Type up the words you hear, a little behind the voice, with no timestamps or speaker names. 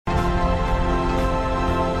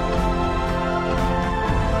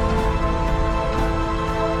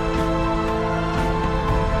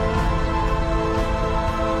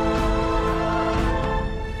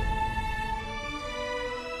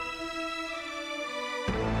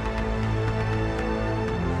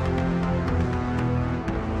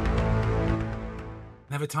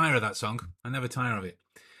Never tire of that song. I never tire of it.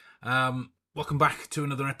 Welcome back to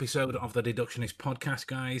another episode of the Deductionist podcast,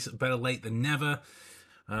 guys. Better late than never.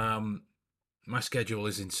 My schedule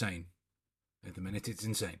is insane. At the minute, it's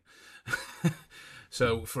insane.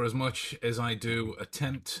 So, for as much as I do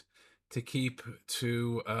attempt to keep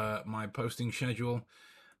to my posting schedule,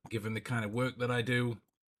 given the kind of work that I do,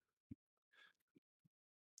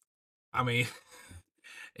 I mean,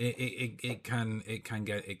 it can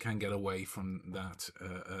get away from that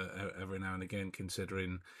every now and again,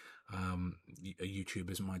 considering YouTube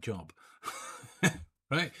isn't my job.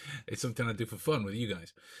 Right, it's something I do for fun with you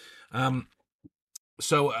guys.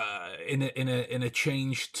 So in a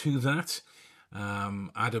change to that,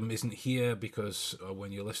 Adam isn't here because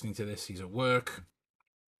when you're listening to this, he's at work.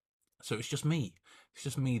 So it's just me. It's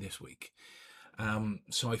just me this week.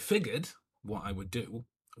 So I figured what I would do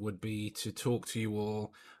would be to talk to you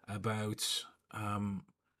all about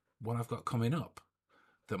what I've got coming up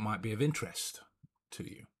that might be of interest to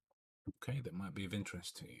you. Okay, that might be of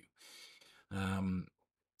interest to you.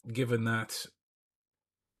 Given that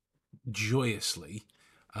joyously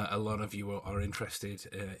a lot of you are interested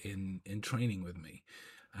in training with me,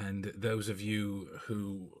 and those of you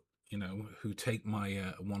who take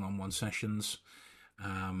my one-on-one sessions,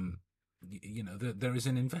 there is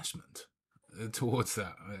an investment towards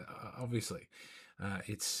that. Obviously,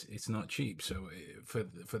 it's not cheap. So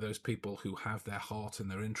for those people who have their heart and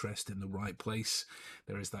their interest in the right place,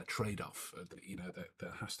 there is that trade-off.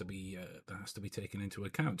 That has to be taken into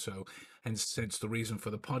account. So hence the reason for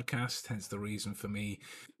the podcast. Hence the reason for me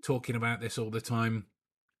talking about this all the time.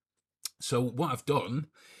 So what I've done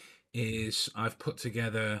is I've put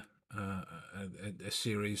together a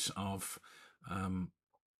series of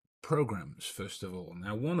programs, first of all.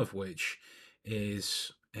 Now, one of which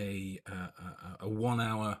is a 1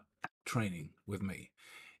 hour training with me.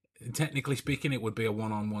 Technically speaking, it would be a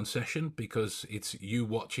one-on-one session because it's you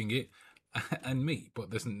watching it and me,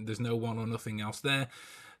 but there's no one or nothing else there.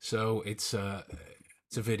 So it's a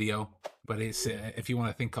video, but it's if you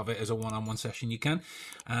want to think of it as a one-on-one session, you can.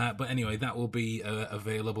 But anyway, that will be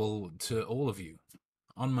available to all of you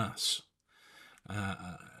en masse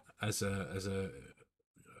as a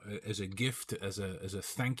gift, as a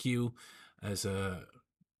thank you,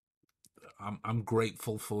 I'm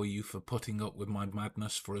grateful for you for putting up with my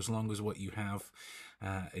madness for as long as what you have,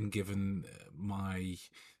 and given my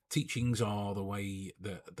teachings are the way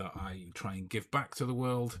that I try and give back to the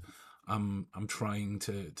world. I'm trying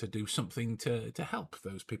to do something to help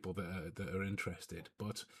those people that are interested,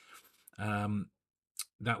 but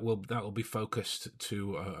that will be focused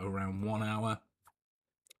to around 1 hour.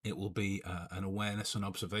 It will be an awareness and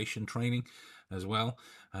observation training as well,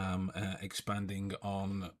 expanding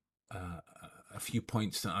on a few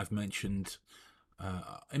points that I've mentioned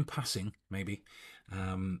in passing, maybe,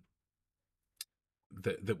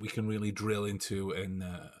 that we can really drill into and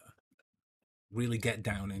really get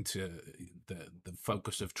down into the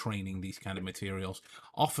focus of training these kind of materials,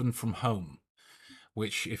 often from home,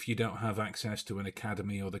 which if you don't have access to an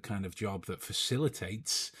academy or the kind of job that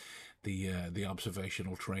facilitates the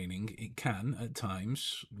observational training, it can at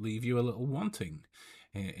times leave you a little wanting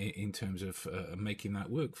in terms of making that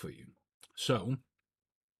work for you. So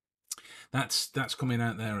that's coming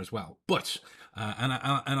out there as well. But and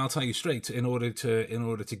I'll tell you straight, in order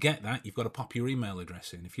to get that, you've got to pop your email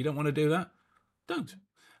address in. If you don't want to do that, don't.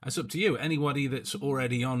 That's up to you. Anybody that's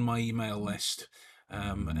already on my email list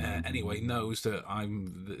anyway knows that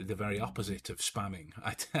I'm the very opposite of spamming.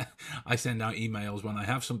 I send out emails when I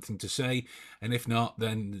have something to say, and if not,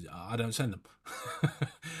 then I don't send them.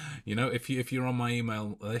 If you're on my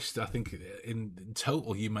email list, I think in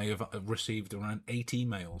total you may have received around 8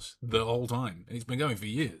 emails the whole time. It's been going for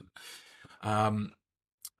years. But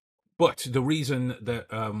the reason that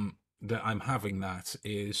I'm having that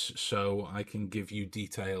is so I can give you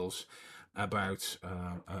details about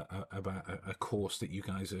a course that you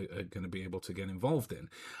guys are going to be able to get involved in,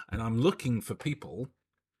 and I'm looking for people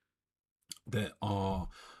that are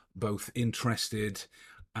both interested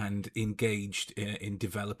and engaged in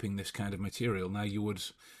developing this kind of material. Now, you would,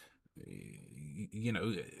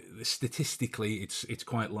 statistically, it's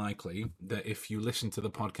quite likely that if you listen to the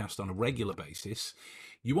podcast on a regular basis,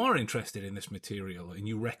 you are interested in this material and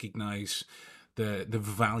you recognize the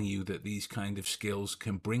value that these kind of skills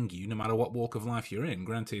can bring you, no matter what walk of life you're in.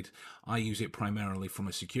 Granted, I use it primarily from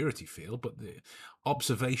a security field, but the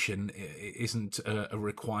observation isn't a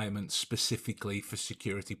requirement specifically for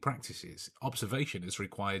security practices. Observation is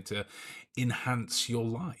required to enhance your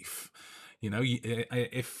life.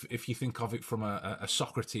 If you think of it from a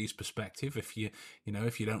Socrates perspective, if you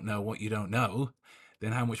don't know what you don't know,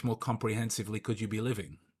 then how much more comprehensively could you be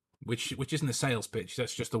living? Which isn't a sales pitch.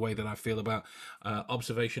 That's just the way that I feel about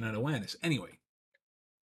observation and awareness. Anyway,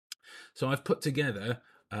 so I've put together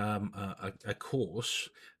a course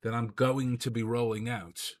that I'm going to be rolling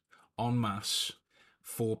out en masse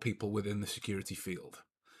for people within the security field.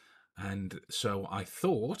 And so I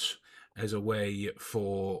thought, as a way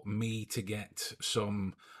for me to get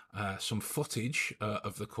some footage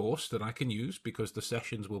of the course that I can use, because the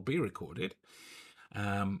sessions will be recorded,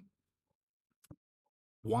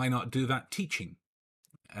 why not do that teaching?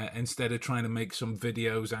 Instead of trying to make some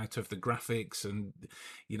videos out of the graphics and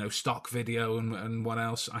stock video and what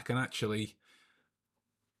else, I can actually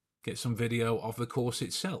get some video of the course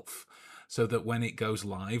itself, so that when it goes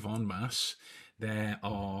live en masse, there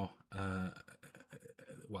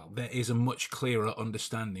is a much clearer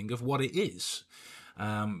understanding of what it is.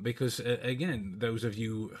 Because again, those of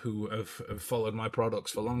you who have followed my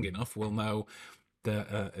products for long enough will know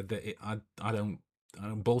that I don't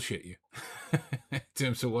bullshit you in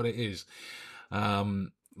terms of what it is.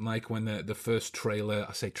 Like when the first trailer,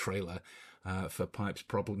 I say trailer, for Pipes,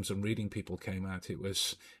 Problems and Reading People came out, it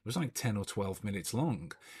was like 10 or 12 minutes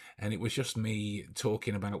long, and it was just me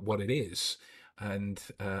talking about what it is, and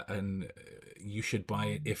you should buy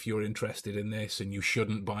it if you're interested in this, and you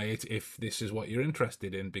shouldn't buy it if this is what you're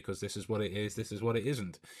interested in, because this is what it is, this is what it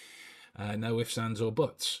isn't. No ifs, ands, or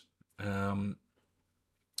buts.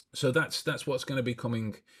 So that's what's going to be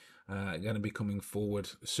coming forward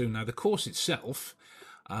soon. Now, the course itself,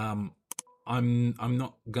 I'm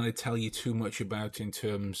not going to tell you too much about in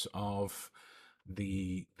terms of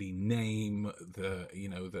the name,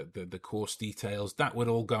 the course details. That would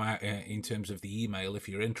all go out in terms of the email if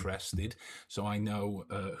you're interested, so I know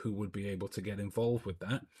who would be able to get involved with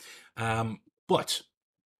that. But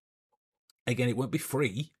again, it won't be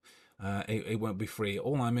free. It won't be free.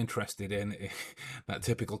 All I'm interested in, that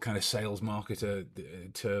typical kind of sales marketer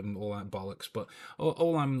term, all that bollocks. But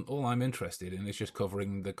all I'm interested in is just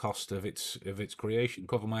covering the cost of its creation,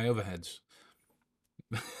 cover my overheads.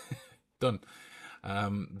 Done.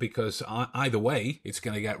 Because either way, it's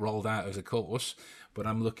going to get rolled out as a course. But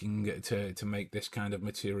I'm looking to make this kind of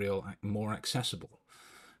material more accessible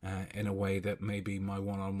in a way that maybe my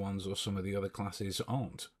one-on-ones or some of the other classes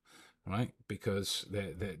aren't. Right, because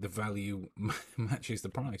the value matches the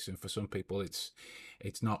price, and for some people, it's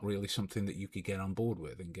not really something that you could get on board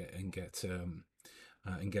with and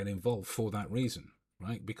get involved for that reason,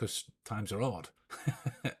 right? Because times are odd.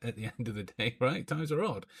 At the end of the day, right? Times are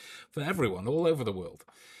odd for everyone all over the world,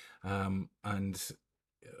 and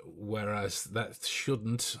whereas that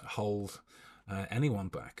shouldn't hold anyone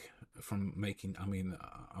back from making. I mean,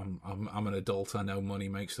 I'm an adult. I know money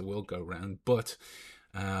makes the world go round, but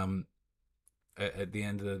at the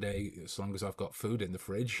end of the day, as long as I've got food in the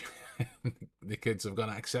fridge, the kids have got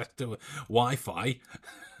access to Wi-Fi,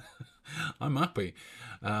 I'm happy.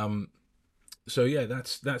 So yeah,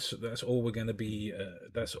 that's all we're going to be.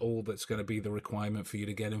 That's all that's going to be the requirement for you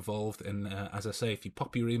to get involved. And as I say, if you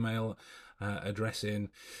pop your email address in,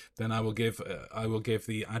 then I will give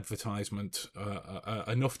the advertisement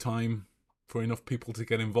enough time for enough people to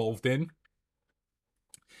get involved in,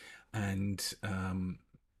 and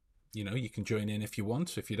you can join in if you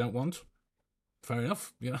want. If you don't want, fair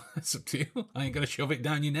enough. It's up to you. I ain't gonna shove it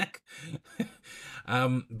down your neck.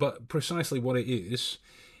 But precisely what it is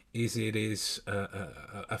it is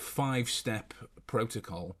a 5-step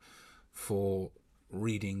protocol for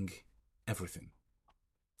reading everything.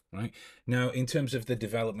 Right now, in terms of the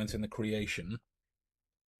development and the creation,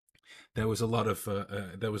 there was a lot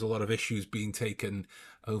of issues being taken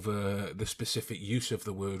over the specific use of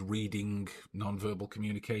the word reading non-verbal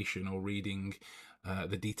communication, or reading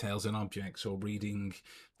the details in objects, or reading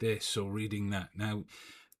this or reading that. Now,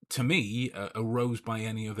 to me, a rose by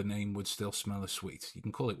any other name would still smell as sweet. You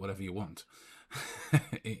can call it whatever you want.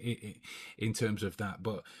 In terms of that,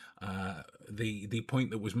 but the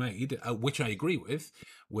point that was made, which I agree with,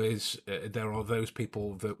 was there are those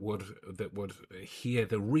people that would hear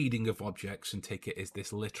the reading of objects and take it as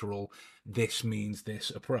this literal, this means this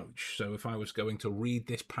approach. So if I was going to read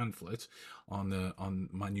this pamphlet on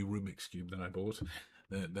my new Rubik's Cube that I bought,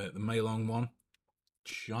 the Meilong one,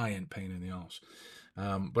 giant pain in the arse.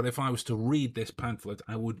 But if I was to read this pamphlet,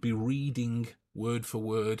 I would be reading word for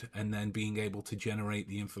word and then being able to generate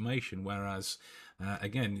the information. Whereas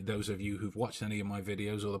Again, those of you who've watched any of my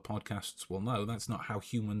videos or the podcasts will know that's not how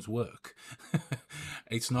humans work.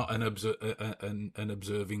 It's not an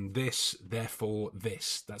observing this, therefore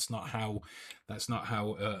this. That's not how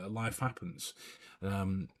life happens.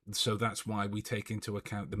 So that's why we take into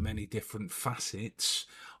account the many different facets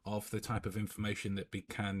of the type of information that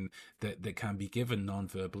can be given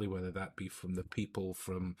non-verbally, whether that be from the people,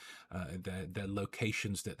 from their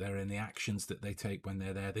locations that they're in, the actions that they take when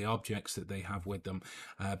they're there, the objects that they have with them.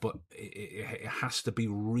 But it has to be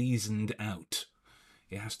reasoned out.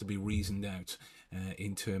 It has to be reasoned out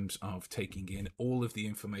in terms of taking in all of the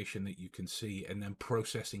information that you can see and then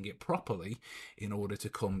processing it properly in order to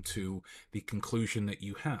come to the conclusion that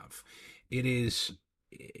you have. It is,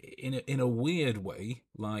 in a weird way,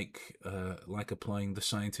 like applying the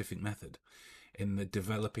scientific method. In the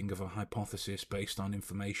developing of a hypothesis based on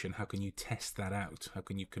information, how can you test that out? How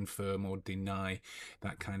can you confirm or deny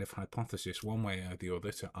that kind of hypothesis one way or the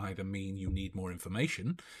other, to either mean you need more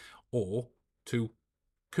information or to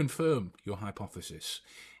confirm your hypothesis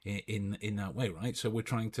in that way, right? So we're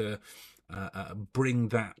trying to bring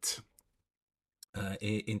that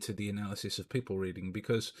into the analysis of people reading,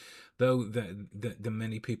 because though the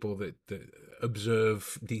many people that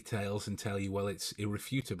observe details and tell you, well, it's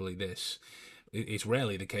irrefutably this, it's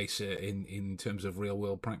rarely the case in terms of real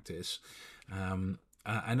world practice. And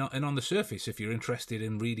on the surface, if you're interested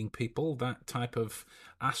in reading people, that type of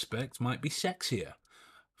aspect might be sexier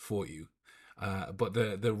for you. But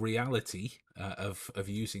the reality of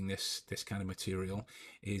using this kind of material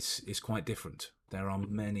is quite different. There are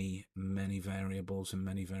many variables and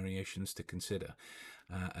many variations to consider.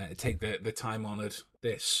 Take the time-honored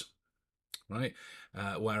this, right?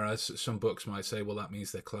 Whereas some books might say, well, that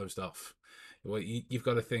means they're closed off. Well, you've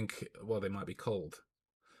got to think, well, they might be cold.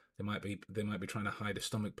 They might be trying to hide a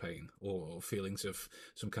stomach pain or feelings of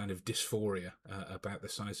some kind of dysphoria about the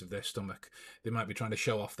size of their stomach. They might be trying to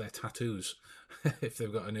show off their tattoos if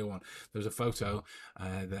they've got a new one. There was a photo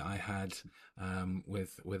that I had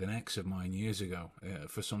with an ex of mine years ago.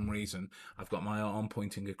 For some reason, I've got my arm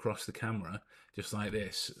pointing across the camera just like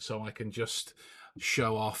this, so I can just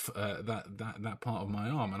show off that part of my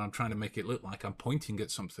arm, and I'm trying to make it look like I'm pointing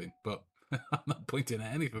at something, but I'm not pointing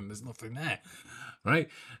at anything. There's nothing there, right?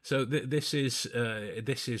 So this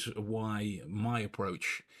is why my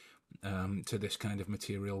approach to this kind of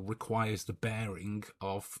material requires the bearing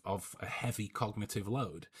of a heavy cognitive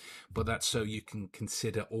load, but that's so you can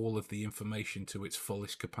consider all of the information to its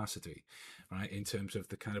fullest capacity, right? In terms of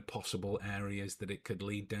the kind of possible areas that it could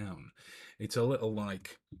lead down. It's a little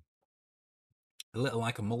like a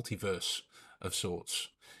multiverse of sorts,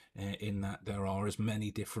 in that there are as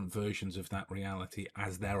many different versions of that reality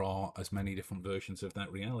as there are as many different versions of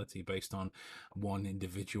that reality based on one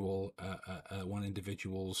individual's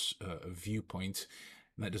viewpoint.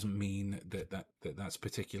 That doesn't mean that's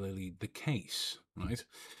particularly the case, right?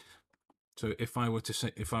 So if I were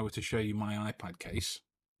to show you my iPad case,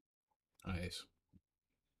 and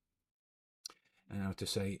I were to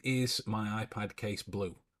say, is my iPad case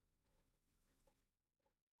blue?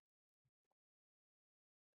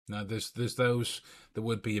 Now, there's those that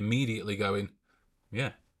would be immediately going,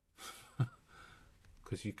 yeah,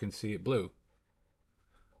 because you can see it blue.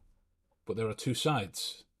 But there are two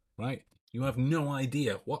sides, right? You have no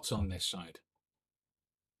idea what's on this side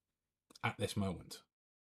at this moment.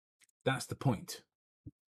 That's the point.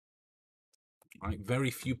 Right?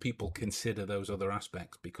 Very few people consider those other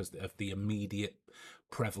aspects because of the immediate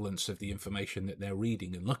prevalence of the information that they're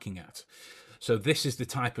reading and looking at. So this is the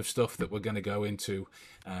type of stuff that we're going to go into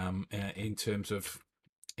in terms of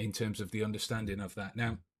the understanding of that.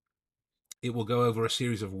 Now, it will go over a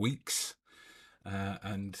series of weeks,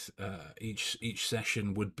 and each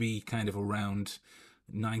session would be kind of around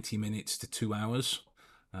 90 minutes to 2 hours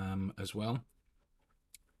as well.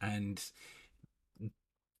 And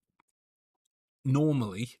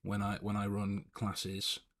normally when I run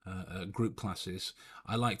classes, group classes,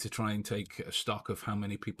 I like to try and take a stock of how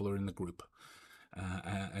many people are in the group.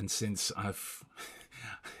 And since I've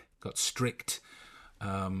got strict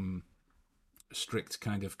kind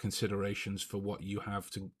of considerations for what you have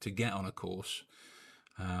to get on a course,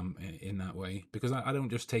 in that way, because I don't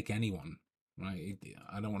just take anyone, right?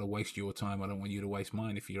 I don't want to waste your time. I don't want you to waste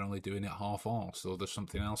mine if you're only doing it half-arsed or there's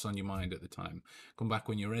something else on your mind at the time. Come back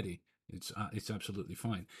when you're ready. It's absolutely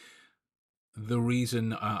fine. The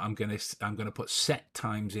reason I'm gonna put set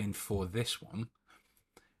times in for this one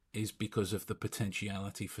is because of the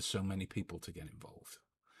potentiality for so many people to get involved,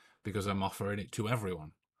 because I'm offering it to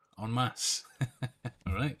everyone en masse.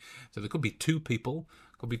 All right, so there could be 2 people,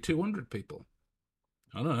 could be 200 people.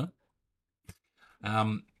 I don't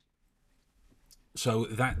know. So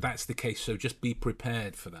that's the case. So just be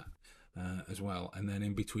prepared for that as well. And then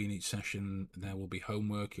in between each session, there will be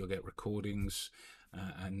homework. You'll get recordings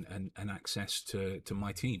and access to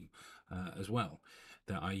my team as well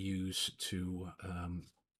that I use to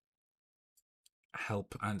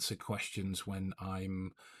help answer questions when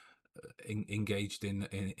I'm engaged in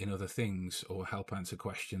other things, or help answer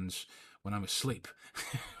questions when I'm asleep.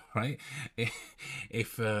 Right?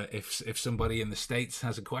 If somebody in the States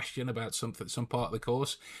has a question about some part of the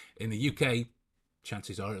course, in the UK,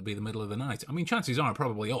 chances are it'll be the middle of the night. I mean, chances are I'm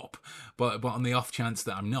probably up, but on the off chance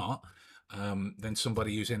that I'm not, then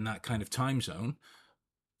somebody who's in that kind of time zone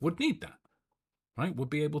would need that, right? Would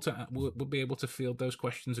be able to field those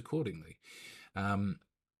questions accordingly.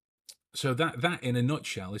 So that in a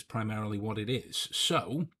nutshell is primarily what it is.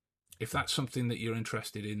 So if that's something that you're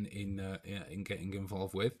interested in getting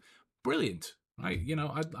involved with, brilliant, right? You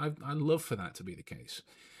know, I'd love for that to be the case.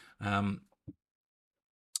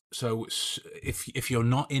 So if you're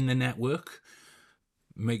not in the network,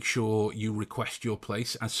 make sure you request your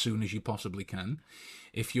place as soon as you possibly can.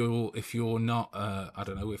 If you're not, I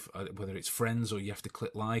don't know whether it's friends or you have to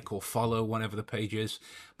click like or follow, whatever the page is,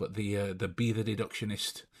 but the Be the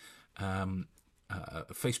Deductionist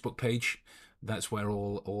Facebook page, that's where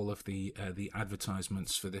all of the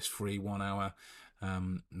advertisements for this free 1 hour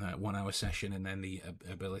 1 hour session, and then the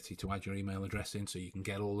ability to add your email address in so you can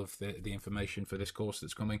get all of the information for this course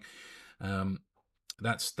that's coming.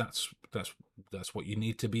 That's what you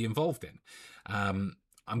need to be involved in.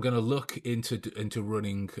 I'm going to look into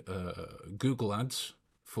running Google Ads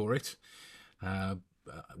for it,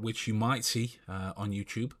 which you might see on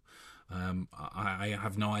YouTube. I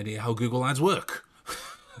have no idea how Google Ads work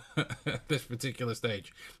at this particular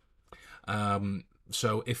stage.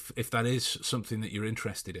 So if that is something that you're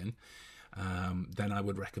interested in, then I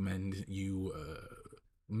would recommend you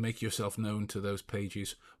make yourself known to those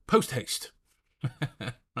pages post haste.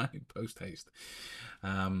 Right, post haste.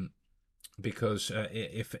 Because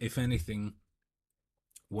if anything,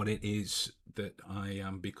 what it is that I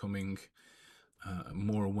am becoming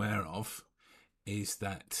more aware of is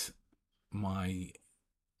that my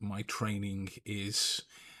training is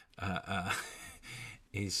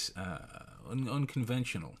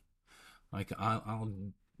unconventional. Like I'll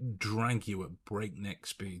drag you at breakneck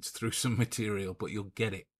speeds through some material, but you'll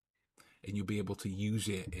get it and you'll be able to use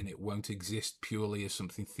it, and it won't exist purely as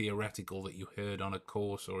something theoretical that you heard on a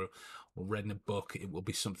course or read in a book. It will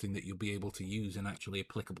be something that you'll be able to use, an actually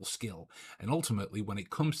applicable skill. And ultimately, when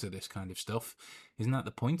it comes to this kind of stuff, isn't that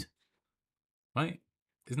the point? Right?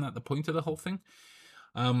 Isn't that the point of the whole thing?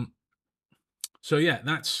 So yeah,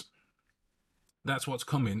 that's what's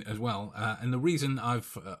coming as well. And the reason I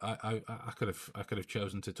could have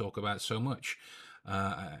chosen to talk about so much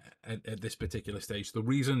at this particular stage, the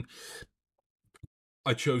reason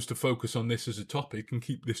I chose to focus on this as a topic and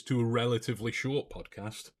keep this to a relatively short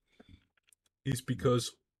podcast is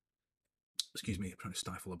because, excuse me, I'm trying to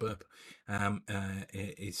stifle a burp,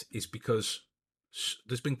 is because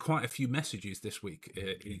there's been quite a few messages this week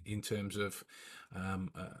in terms of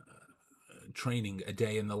training, a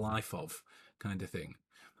day in the life of kind of thing.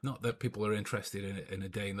 Not that people are interested in a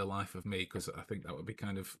day in the life of me, because I think that would be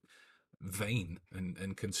kind of vain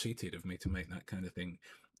and conceited of me to make that kind of thing.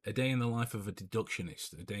 A day in the life of a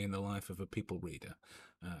deductionist, a day in the life of a people reader,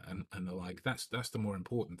 and the like. That's the more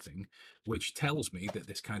important thing, which tells me that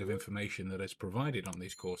this kind of information that is provided on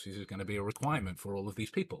these courses is going to be a requirement for all of these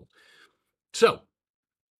people. So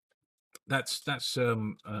that's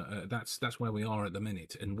where we are at the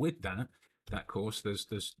minute. And with that course,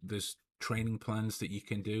 there's training plans that you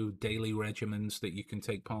can do, daily regimens that you can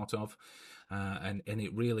take part of, and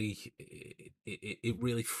it really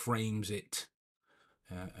frames it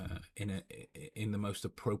in the most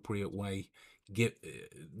appropriate way,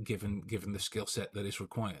 given the skill set that is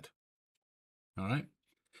required. All right.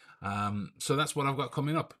 So that's what I've got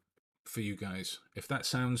coming up for you guys. If that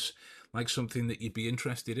sounds like something that you'd be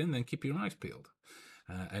interested in, then keep your eyes peeled.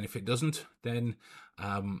 And if it doesn't, then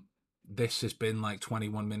this has been like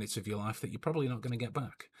 21 minutes of your life that you're probably not going to get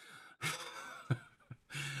back.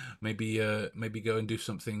 Maybe go and do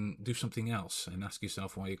something else, and ask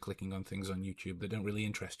yourself why you're clicking on things on YouTube that don't really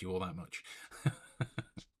interest you all that much.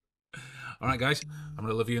 All right, guys, I'm going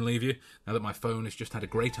to love you and leave you now that my phone has just had a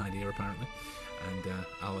great idea, apparently, and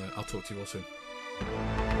I'll talk to you all soon.